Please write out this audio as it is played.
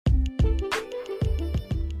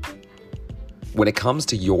When it comes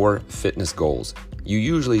to your fitness goals, you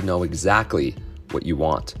usually know exactly what you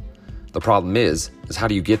want. The problem is how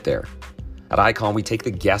do you get there? At Icon, we take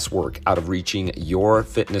the guesswork out of reaching your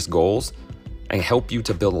fitness goals and help you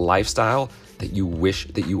to build a lifestyle that you wish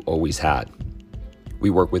that you always had.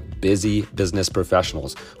 We work with busy business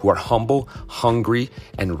professionals who are humble, hungry,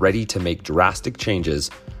 and ready to make drastic changes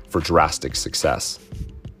for drastic success.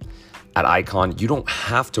 At Icon, you don't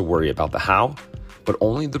have to worry about the how, but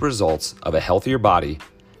only the results of a healthier body,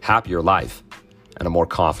 happier life, and a more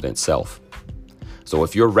confident self. So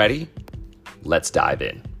if you're ready, let's dive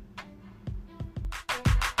in.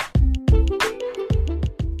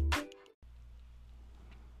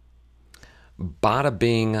 Bada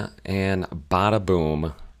bing and bada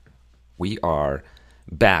boom, we are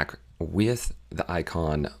back with the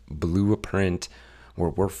Icon Blueprint,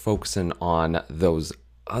 where we're focusing on those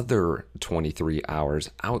other 23 hours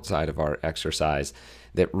outside of our exercise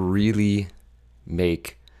that really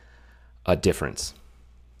make a difference.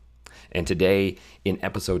 And today in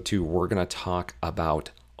episode 2, we're going to talk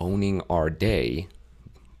about owning our day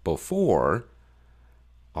before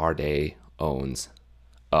our day owns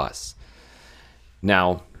us.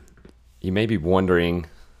 Now, you may be wondering,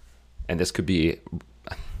 and this could be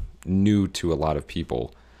new to a lot of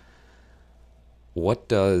people, what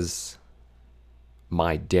does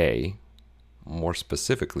my day, more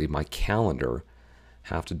specifically my calendar,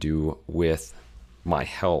 have to do with my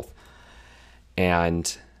health?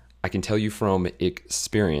 And I can tell you from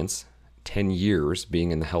experience, 10 years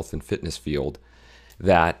being in the health and fitness field,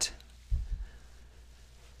 that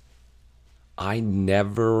I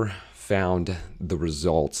never found the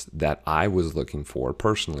results that I was looking for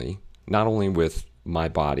personally, not only with my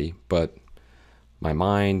body, but my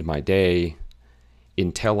mind, my day,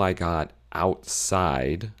 until I got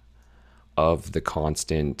outside of the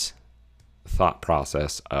constant thought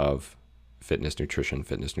process of fitness, nutrition,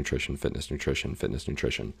 fitness, nutrition, fitness, nutrition, fitness,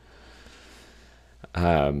 nutrition.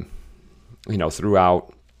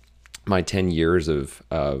 Throughout my 10 years of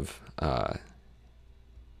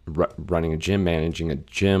running a gym, managing a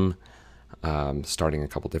gym, starting a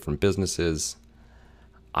couple different businesses,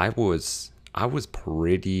 I was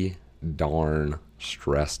pretty darn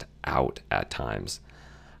stressed out at times.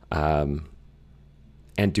 And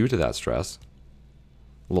due to that stress,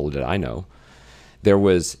 little did I know, there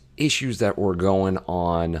was issues that were going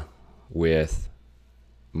on with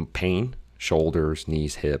pain, shoulders,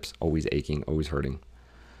 knees, hips, always aching, always hurting.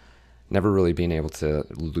 Never really being able to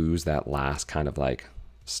lose that last kind of like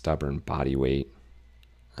stubborn body weight.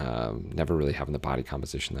 Never really having the body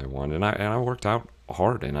composition that I wanted. And I worked out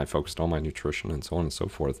hard and I focused on my nutrition and so on and so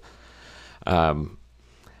forth. But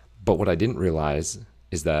what I didn't realize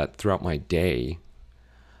is that throughout my day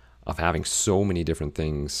of having so many different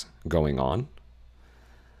things going on,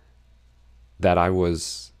 that I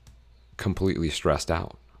was completely stressed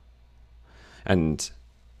out. And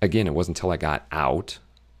again, it wasn't until I got out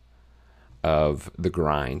of the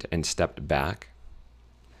grind and stepped back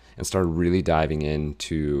and started really diving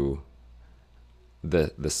into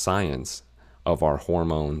the science of our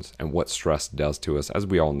hormones and what stress does to us. As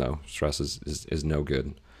we all know, stress is no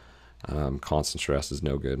good. Constant stress is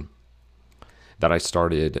no good. That I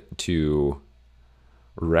started to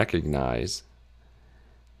recognize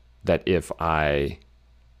that if I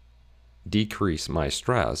decrease my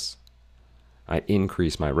stress, I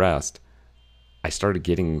increase my rest, I started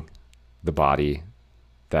getting the body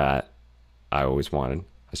that I always wanted.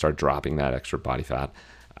 I started dropping that extra body fat.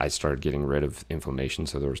 I started getting rid of inflammation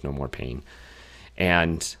so there was no more pain.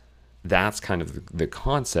 And that's kind of the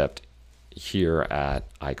concept here at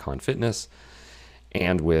Icon Fitness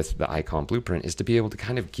and with the Icon Blueprint, is to be able to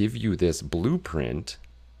kind of give you this blueprint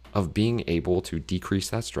of being able to decrease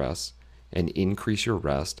that stress and increase your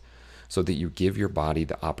rest so that you give your body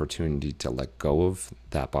the opportunity to let go of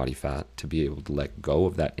that body fat, to be able to let go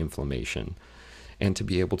of that inflammation, and to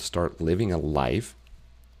be able to start living a life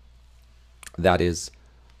that is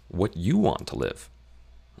what you want to live.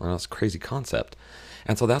 Well, that's a crazy concept.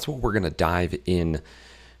 And so that's what we're going to dive in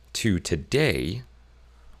to today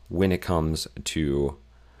when it comes to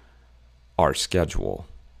our schedule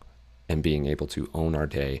and being able to own our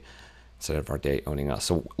day instead of our day owning us.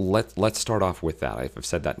 So let's start off with that. I've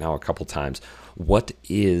said that now a couple times. What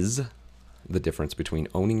is the difference between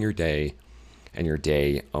owning your day and your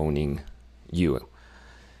day owning you?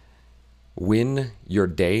 When your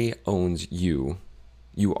day owns you,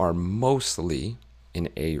 you are mostly in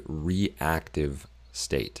a reactive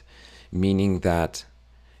state, meaning that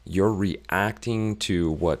you're reacting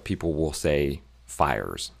to what people will say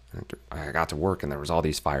fires. I got to work and there was all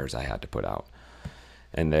these fires I had to put out.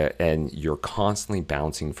 And you're constantly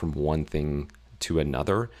bouncing from one thing to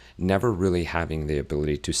another, never really having the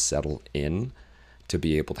ability to settle in, to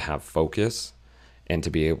be able to have focus, and to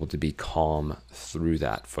be able to be calm through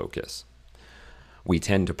that focus. We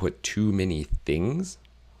tend to put too many things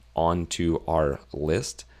onto our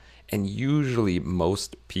list, and usually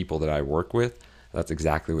most people that I work with, that's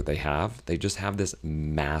exactly what they have. They just have this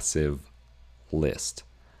massive list.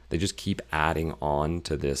 They just keep adding on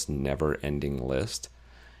to this never-ending list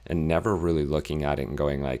and never really looking at it and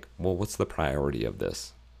going like, well, what's the priority of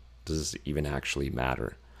this? Does this even actually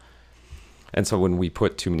matter? And so when we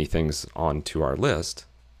put too many things onto our list,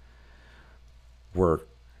 we're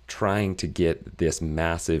trying to get this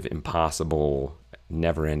massive, impossible,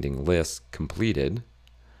 never-ending list completed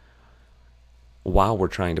while we're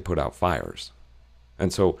trying to put out fires.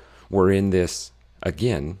 And so we're in this,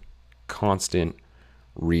 again, constant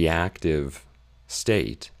reactive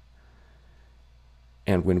state.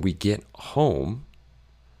 And when we get home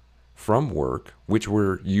from work, which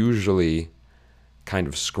we're usually kind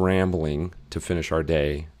of scrambling to finish our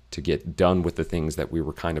day, to get done with the things that we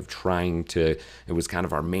were kind of trying to, it was kind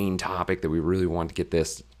of our main topic that we really wanted to get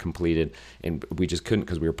this completed, and we just couldn't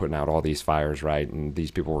because we were putting out all these fires, right? And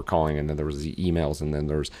these people were calling, and then there was the emails, and then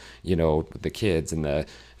there's, the kids and the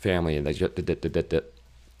family, and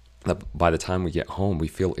by the time we get home, we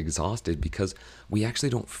feel exhausted because we actually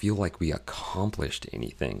don't feel like we accomplished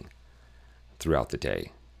anything throughout the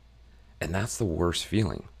day. And that's the worst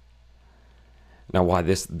feeling. Now, why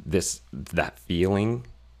that feeling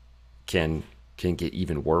can get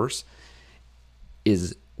even worse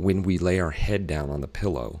is when we lay our head down on the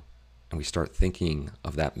pillow and we start thinking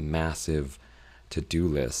of that massive to-do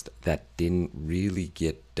list that didn't really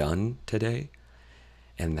get done today,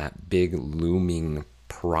 and that big looming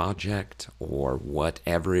project or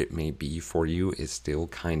whatever it may be for you is still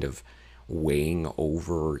kind of weighing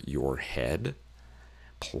over your head,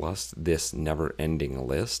 plus this never-ending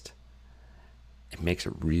list. It makes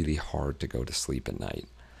it really hard to go to sleep at night.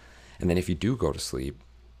 And then if you do go to sleep,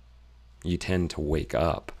 you tend to wake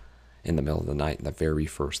up in the middle of the night, and the very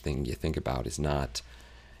first thing you think about is not,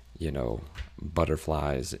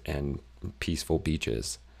 butterflies and peaceful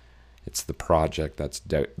beaches. It's the project that's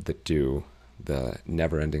due, the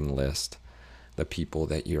never-ending list, the people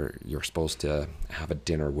that you're supposed to have a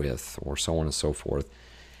dinner with, or so on and so forth.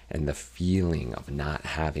 And the feeling of not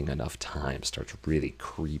having enough time starts really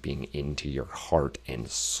creeping into your heart and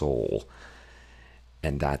soul.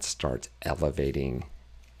 And that starts elevating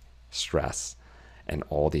stress and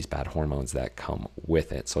all these bad hormones that come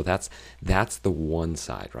with it. So that's the one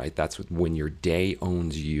side, right? That's when your day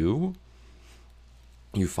owns you.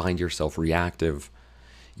 You find yourself reactive.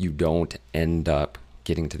 You don't end up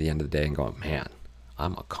getting to the end of the day and going, man,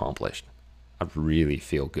 I'm accomplished. I really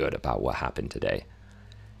feel good about what happened today.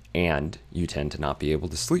 And you tend to not be able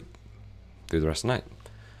to sleep through the rest of the night,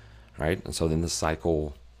 right? And so then the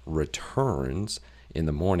cycle returns in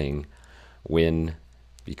the morning when,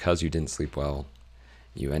 because you didn't sleep well,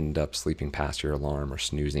 you end up sleeping past your alarm or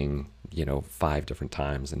snoozing, 5 different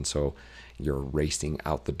times. And so you're racing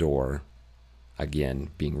out the door, again,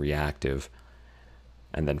 being reactive,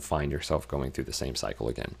 and then find yourself going through the same cycle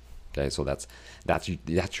again. Okay, so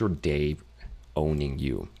that's your day owning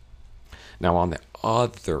you. Now, on the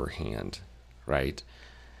other hand, right,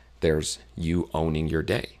 there's you owning your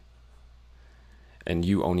day. And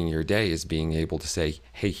you owning your day is being able to say,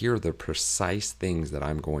 hey, here are the precise things that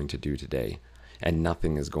I'm going to do today, and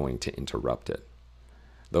nothing is going to interrupt it.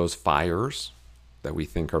 Those fires that we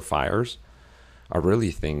think are fires are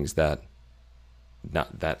really things that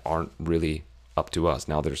aren't really up to us.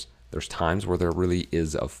 Now, there's times where there really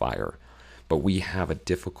is a fire, but we have a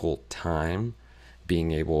difficult time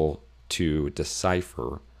being able to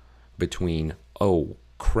decipher between, oh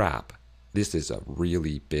crap, this is a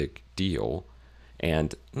really big deal,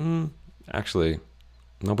 and actually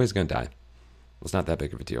nobody's gonna die. It's not that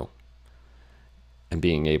big of a deal. And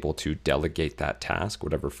being able to delegate that task,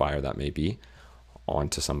 whatever fire that may be,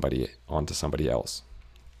 onto somebody else.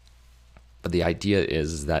 But the idea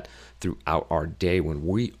is that throughout our day, when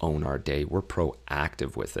we own our day, we're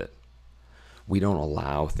proactive with it. We don't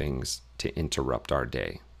allow things to interrupt our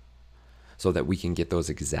day, so that we can get those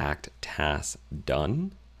exact tasks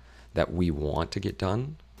done that we want to get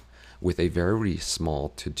done with a very small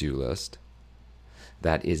to-do list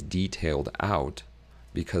that is detailed out,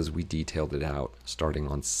 because we detailed it out starting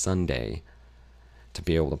on Sunday to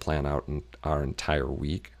be able to plan out our entire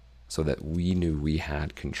week, so that we knew we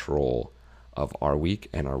had control of our week,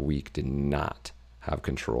 and our week did not have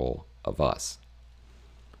control of us.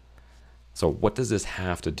 So what does this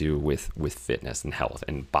have to do with fitness and health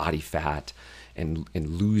and body fat and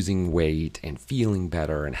losing weight and feeling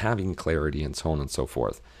better and having clarity and so on and so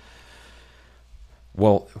forth.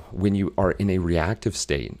 Well, when you are in a reactive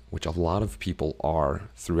state, which a lot of people are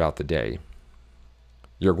throughout the day,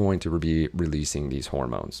 you're going to be releasing these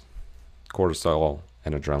hormones, cortisol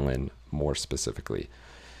and adrenaline more specifically.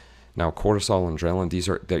 Now, cortisol and adrenaline,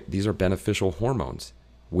 these are beneficial hormones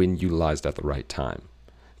when utilized at the right time.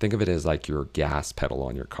 Think of it as like your gas pedal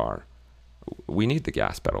on your car. We need the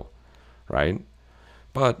gas pedal, right?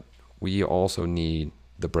 But we also need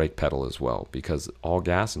the brake pedal as well, because all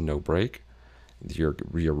gas and no brake, you're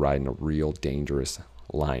riding a real dangerous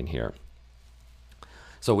line here.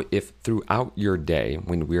 So if throughout your day,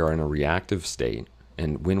 when we are in a reactive state,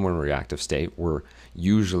 and when we're in a reactive state, we're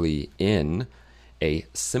usually in a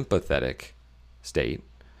sympathetic state,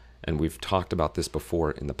 and we've talked about this before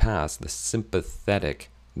in the past, the sympathetic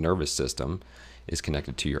nervous system is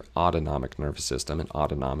connected to your autonomic nervous system, and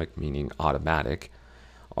autonomic meaning automatic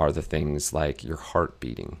are the things like your heart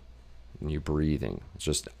beating and you breathing. It's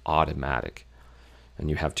just automatic. And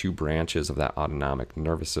you have two branches of that autonomic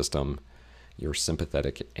nervous system, your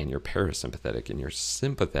sympathetic and your parasympathetic. And your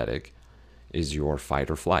sympathetic is your fight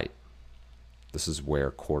or flight. This is where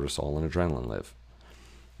cortisol and adrenaline live.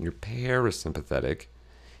 Your parasympathetic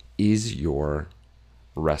is your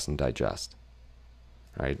rest and digest,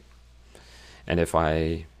 right? And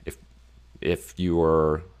if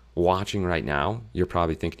you're watching right now, you're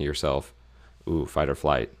probably thinking to yourself, ooh, fight or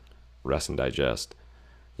flight, rest and digest.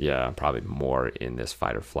 Yeah, I'm probably more in this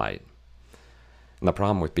fight or flight. And the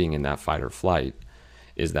problem with being in that fight or flight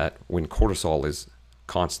is that when cortisol is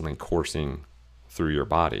constantly coursing through your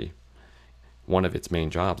body, one of its main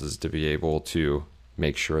jobs is to be able to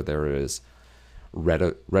make sure there is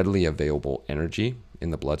readily available energy in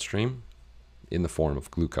the bloodstream in the form of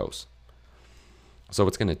glucose. So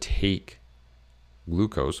it's going to take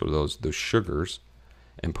glucose, or those sugars,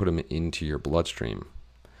 and put them into your bloodstream.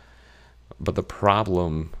 But the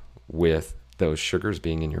problem with those sugars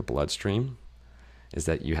being in your bloodstream is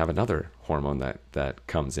that you have another hormone that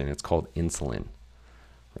comes in. It's called insulin,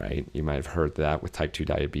 right? You might have heard that with type 2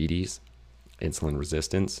 diabetes, insulin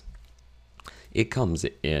resistance. It comes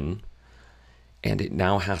in and it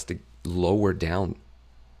now has to lower down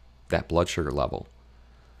that blood sugar level.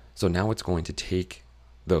 So now it's going to take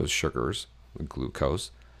those sugars, the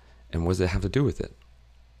glucose, and what does it have to do with it?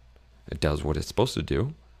 It does what it's supposed to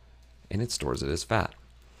do, and it stores it as fat.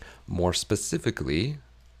 More specifically,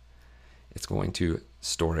 it's going to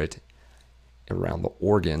store it around the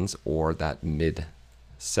organs, or that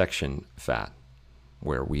midsection fat,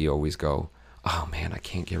 where we always go, oh man, I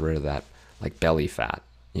can't get rid of that, like belly fat,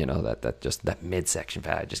 that midsection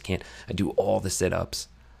fat. I just can't. I do all the sit-ups,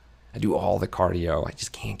 I do all the cardio, I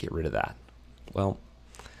just can't get rid of that. Well,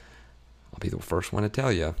 I'll be the first one to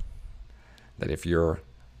tell you that if you're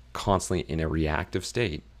constantly in a reactive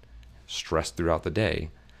state, stressed throughout the day,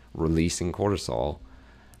 releasing cortisol,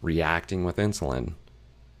 reacting with insulin,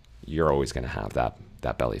 you're always going to have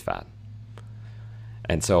that belly fat.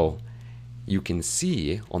 And so you can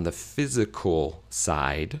see on the physical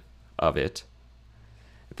side of it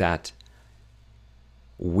that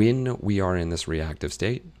when we are in this reactive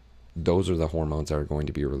state, those are the hormones that are going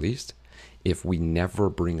to be released. If we never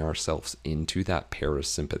bring ourselves into that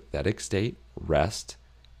parasympathetic state, rest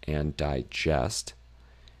and digest,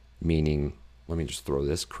 meaning, let me just throw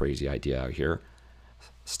this crazy idea out here,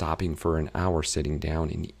 stopping for an hour, sitting down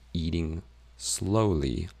and eating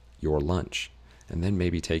slowly your lunch, and then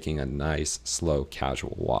maybe taking a nice, slow,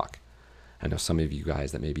 casual walk. I know some of you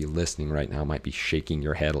guys that may be listening right now might be shaking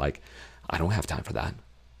your head like, I don't have time for that.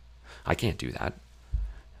 I can't do that.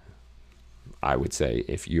 I would say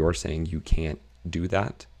if you're saying you can't do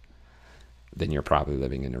that, then you're probably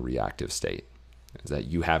living in a reactive state. Is that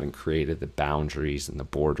you haven't created the boundaries and the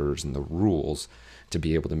borders and the rules to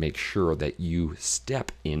be able to make sure that you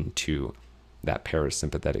step into that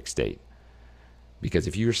parasympathetic state. Because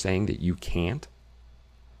if you're saying that you can't,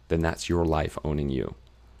 then that's your life owning you,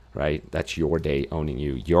 right? That's your day owning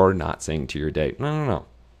you. You're not saying to your day, no,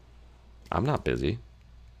 I'm not busy.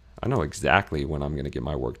 I know exactly when I'm going to get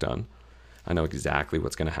my work done. I know exactly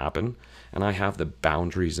what's going to happen. And I have the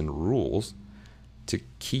boundaries and rules to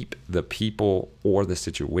keep the people or the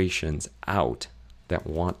situations out that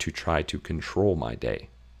want to try to control my day.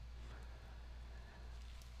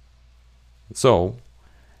 So,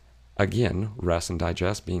 again, rest and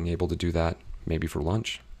digest, being able to do that maybe for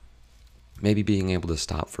lunch, maybe being able to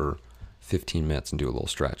stop for 15 minutes and do a little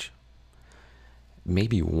stretch,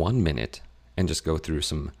 maybe 1 minute and just go through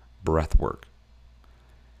some breath work.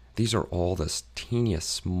 These are all the teeniest,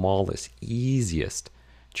 smallest, easiest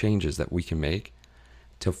changes that we can make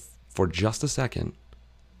for just a second,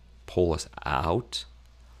 pull us out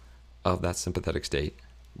of that sympathetic state,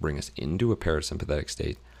 bring us into a parasympathetic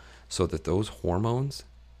state so that those hormones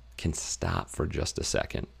can stop for just a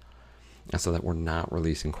second. And so that we're not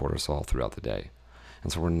releasing cortisol throughout the day.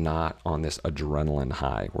 And so we're not on this adrenaline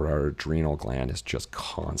high where our adrenal gland is just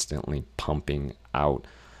constantly pumping out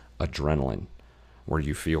adrenaline, where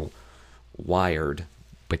you feel wired,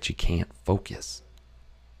 but you can't focus.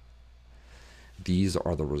 These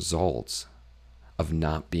are the results of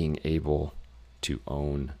not being able to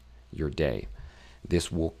own your day.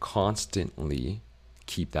 This will constantly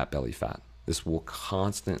keep that belly fat. This will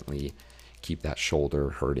constantly keep that shoulder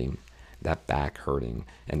hurting, that back hurting,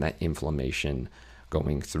 and that inflammation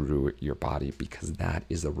going through your body, because that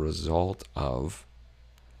is a result of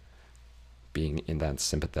being in that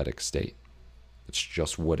sympathetic state. It's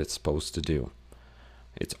just what it's supposed to do.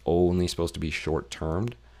 It's only supposed to be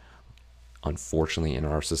short-termed. Unfortunately, in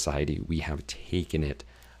our society, we have taken it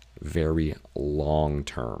very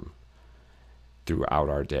long-term throughout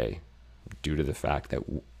our day due to the fact that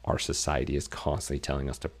our society is constantly telling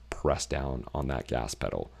us to press down on that gas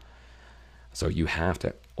pedal. So you have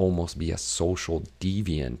to almost be a social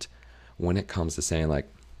deviant when it comes to saying like,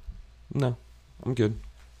 no, I'm good.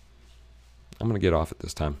 I'm going to get off it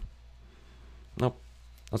this time. Nope,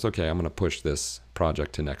 that's okay. I'm going to push this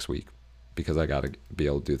project to next week because I got to be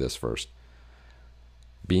able to do this first.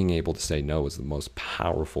 Being able to say no is the most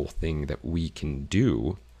powerful thing that we can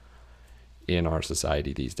do in our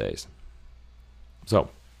society these days. So,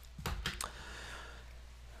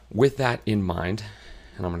 with that in mind,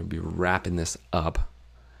 and I'm going to be wrapping this up,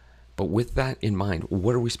 but with that in mind,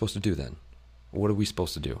 what are we supposed to do then? What are we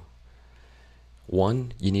supposed to do?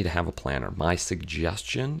 One, you need to have a planner. My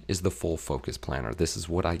suggestion is the Full Focus Planner. This is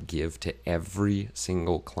what I give to every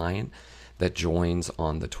single client that joins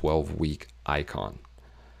on the 12-week icon.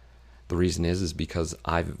 The reason is because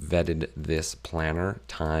I've vetted this planner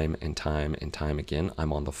time and time and time again.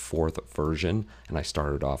 I'm on the 4th version, and I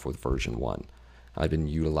started off with version 1. I've been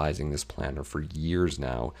utilizing this planner for years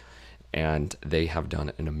now, and they have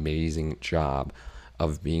done an amazing job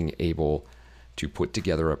of being able to put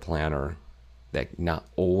together a planner that not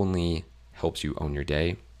only helps you own your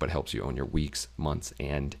day, but helps you own your weeks, months,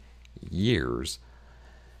 and years.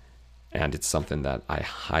 And it's something that I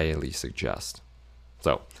highly suggest.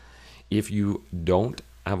 So if you don't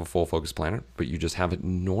have a Full Focus Planner, but you just have a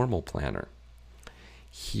normal planner,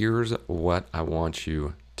 here's what I want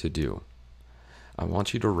you to do. I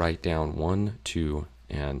want you to write down 1, 2,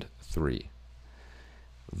 and 3.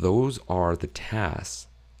 Those are the tasks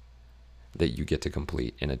that you get to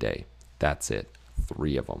complete in a day. That's it,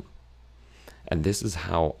 3 of them. And this is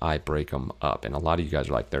how I break them up. And a lot of you guys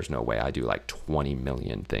are like, there's no way I do like 20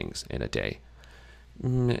 million things in a day.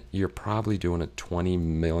 You're probably doing 20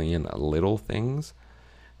 million little things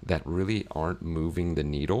that really aren't moving the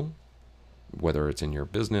needle, whether it's in your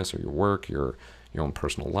business or your work, your own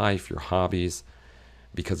personal life, your hobbies,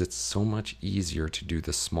 because it's so much easier to do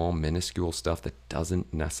the small, minuscule stuff that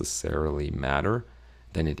doesn't necessarily matter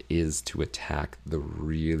than it is to attack the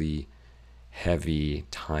really heavy,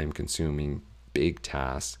 time-consuming, big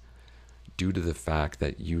tasks, due to the fact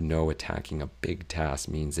that attacking a big task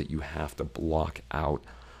means that you have to block out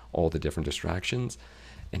all the different distractions,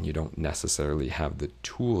 and you don't necessarily have the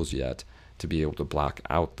tools yet to be able to block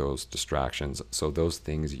out those distractions. So those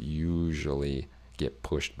things usually get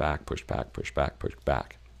pushed back. But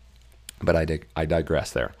I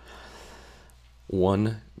digress there.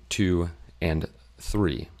 1, 2, and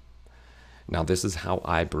 3. Now this is how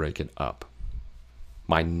I break it up.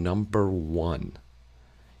 My number 1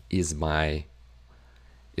 is my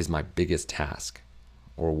biggest task,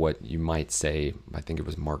 or what you might say, I think it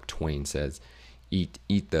was Mark Twain says, eat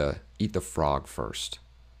the frog first.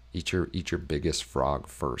 Eat your biggest frog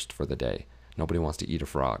first for the day. Nobody wants to eat a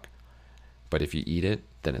frog, but if you eat it,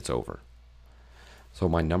 then it's over. So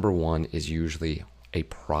my number 1 is usually a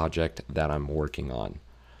project that I'm working on.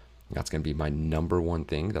 That's going to be my number 1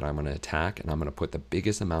 thing that I'm going to attack, and I'm going to put the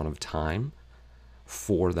biggest amount of time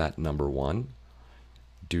for that number 1,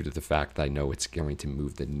 due to the fact that I know it's going to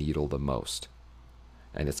move the needle the most.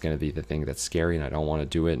 And it's going to be the thing that's scary and I don't want to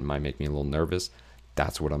do it and might make me a little nervous.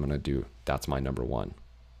 That's what I'm going to do. That's my number 1.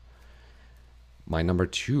 My number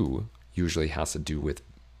 2 usually has to do with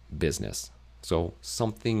business. So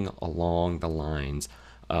something along the lines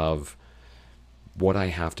of what I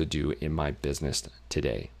have to do in my business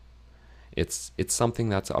today. It's something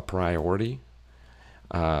that's a priority.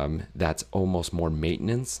 That's almost more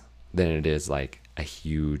maintenance than it is like a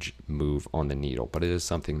huge move on the needle, but it is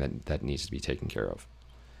something that needs to be taken care of.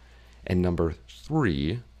 And number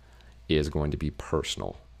 3 is going to be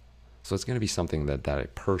personal. So it's going to be something that I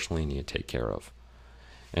personally need to take care of.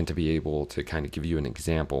 And to be able to kind of give you an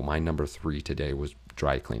example, my number 3 today was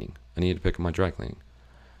dry cleaning. I needed to pick up my dry cleaning.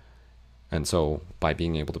 And so by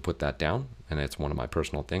being able to put that down, and it's one of my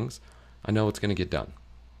personal things, I know it's going to get done.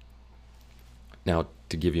 Now,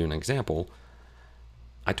 to give you an example,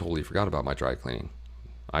 I totally forgot about my dry cleaning.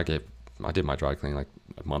 I did my dry cleaning like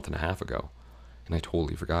a month and a half ago, and I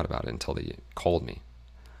totally forgot about it until they called me.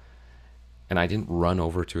 And I didn't run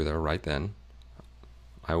over to there right then.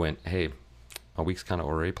 I went, hey, a week's kind of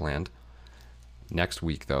already planned. Next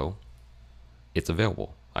week, though, it's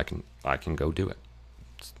available. I can go do it.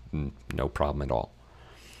 It's no problem at all.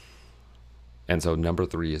 And so number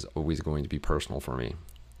 3 is always going to be personal for me.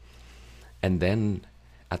 And then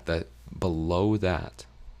below that,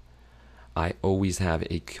 I always have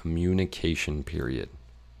a communication period.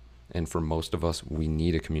 And for most of us, we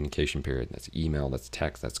need a communication period. That's email, that's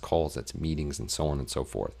text, that's calls, that's meetings, and so on and so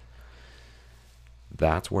forth.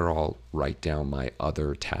 That's where I'll write down my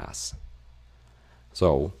other tasks.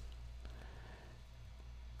 So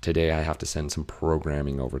today I have to send some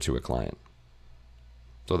programming over to a client.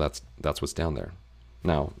 So that's what's down there.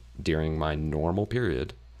 Now, during my normal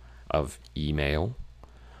period of email,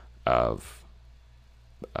 of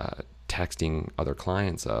texting other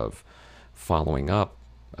clients, of following up,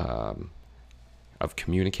 of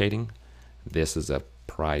communicating, this is a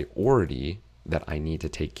priority that I need to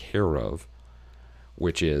take care of,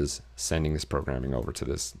 which is sending this programming over to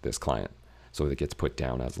this client so that it gets put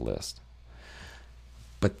down as a list.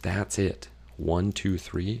 But that's it. 1, 2,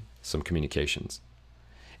 3, some communications.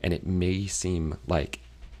 And it may seem like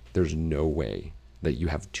there's no way that you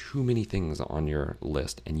have too many things on your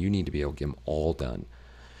list and you need to be able to get them all done.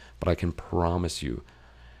 But I can promise you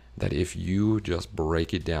that if you just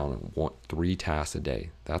break it down and want 3 tasks a day,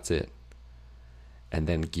 that's it. And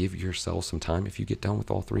then give yourself some time. If you get done with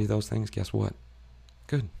all 3 of those things, guess what?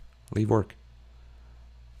 Good. Leave work.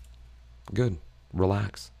 Good.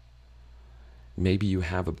 Relax. Maybe you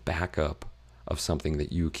have a backup of something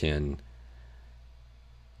that you can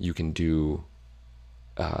do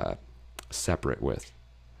separate with,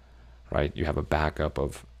 right? You have a backup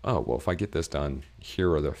of, oh, well, if I get this done,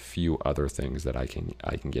 here are the few other things that I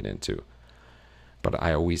can get into. But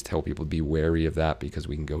I always tell people to be wary of that, because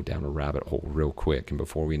we can go down a rabbit hole real quick, and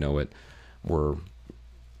before we know it, we're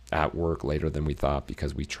at work later than we thought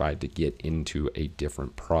because we tried to get into a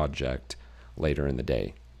different project later in the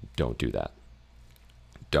day. Don't do that.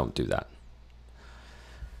 Don't do that.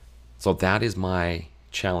 So that is my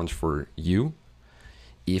challenge for you.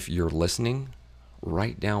 If you're listening,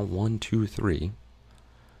 write down 1, 2, 3.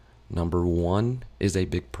 Number 1 is a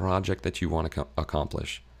big project that you want to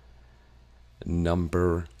accomplish.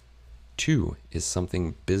 Number 2 is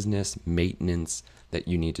something business maintenance that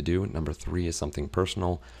you need to do. Number 3 is something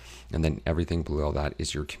personal. And then everything below that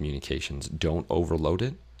is your communications. Don't overload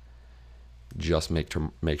it. Just make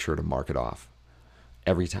sure to mark it off.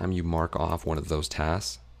 Every time you mark off one of those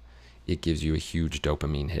tasks, it gives you a huge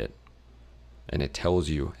dopamine hit. And it tells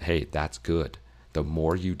you, hey, that's good. The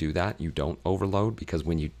more you do that, you don't overload, because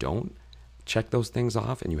when you don't check those things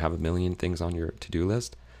off and you have a million things on your to-do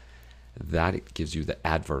list, that it gives you the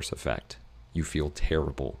adverse effect. You feel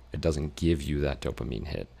terrible. It doesn't give you that dopamine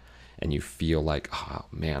hit. And you feel like, oh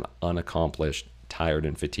man, unaccomplished, tired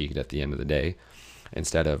and fatigued at the end of the day.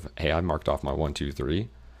 Instead of, hey, I marked off my 1, 2, 3.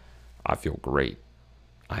 I feel great.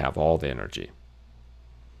 I have all the energy.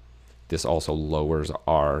 This also lowers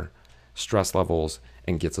our stress levels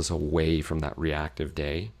and gets us away from that reactive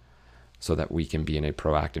day so that we can be in a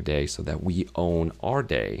proactive day, so that we own our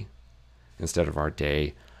day instead of our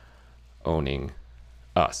day owning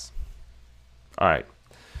us. All right.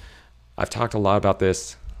 I've talked a lot about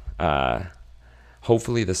this.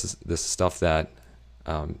 Hopefully this is stuff that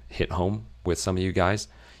hit home with some of you guys.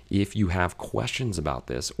 If you have questions about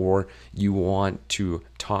this or you want to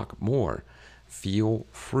talk more, feel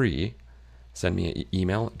free. Send me an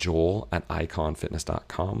email,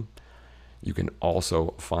 joel@iconfitness.com. You can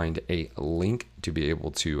also find a link to be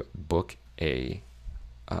able to book a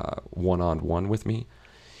one-on-one with me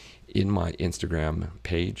in my Instagram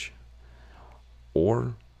page.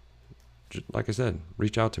 Or, like I said,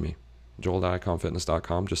 reach out to me,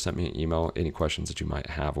 joel@iconfitness.com. Just send me an email, any questions that you might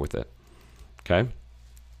have with it. Okay?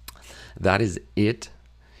 That is it.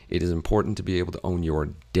 It is important to be able to own your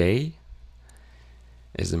day.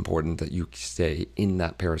 It is important that you stay in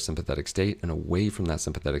that parasympathetic state and away from that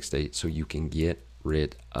sympathetic state so you can get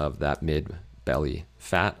rid of that mid-belly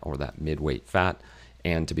fat or that mid-weight fat,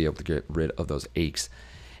 and to be able to get rid of those aches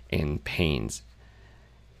and pains.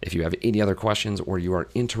 If you have any other questions or you are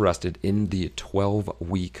interested in the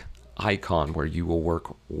 12-week icon where you will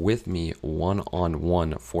work with me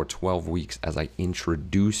one-on-one for 12 weeks as I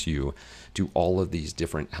introduce you to all of these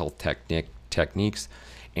different health techniques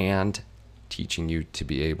and teaching you to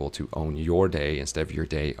be able to own your day instead of your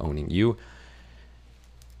day owning you.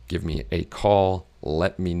 Give me a call,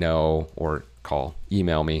 let me know, or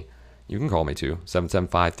email me. You can call me too,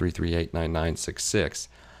 775-338-9966,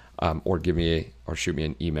 or shoot me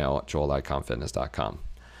an email at joel@calmfitness.com.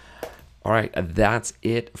 All right, that's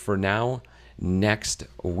it for now. Next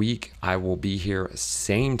week, I will be here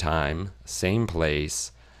same time, same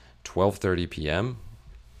place, 12:30 p.m.,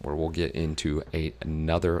 where we'll get into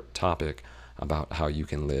another topic about how you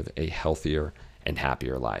can live a healthier and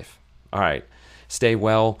happier life. All right, stay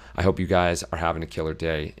well. I hope you guys are having a killer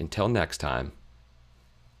day. Until next time,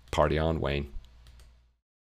 party on, Wayne.